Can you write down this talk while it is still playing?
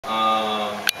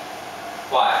5,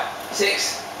 6,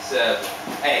 7,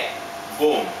 8.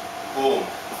 Boom, boom.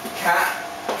 Cat,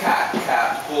 cat,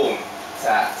 cat. Boom,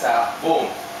 tap, tap. Boom.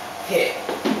 Hit,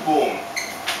 boom.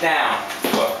 Down.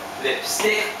 Put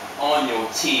lipstick on your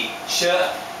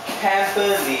t-shirt. Can't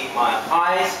believe my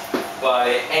eyes, but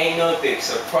it ain't no big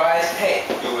surprise. Hey,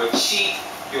 you're a cheat,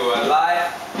 you're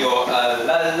alive, you're a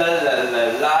la.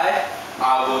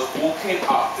 I was walking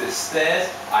up the stairs,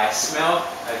 I smelled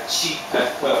a cheap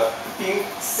perfume,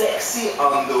 sexy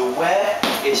underwear.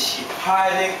 Is she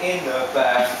hiding in the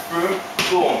bathroom?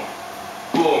 Boom,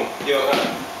 boom, you're a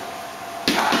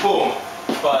boom,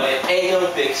 but it ain't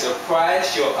no big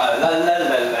surprise. You're a la.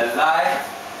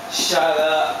 Shut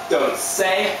up, don't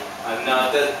say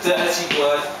another dirty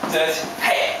word, dirty.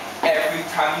 Hey, every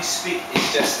time you speak,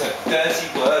 it's just a dirty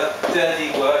word,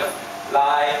 dirty word.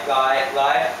 Lie,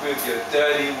 with your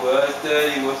dirty words,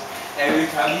 dirty words. Every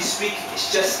time you speak,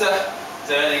 it's just a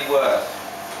dirty word.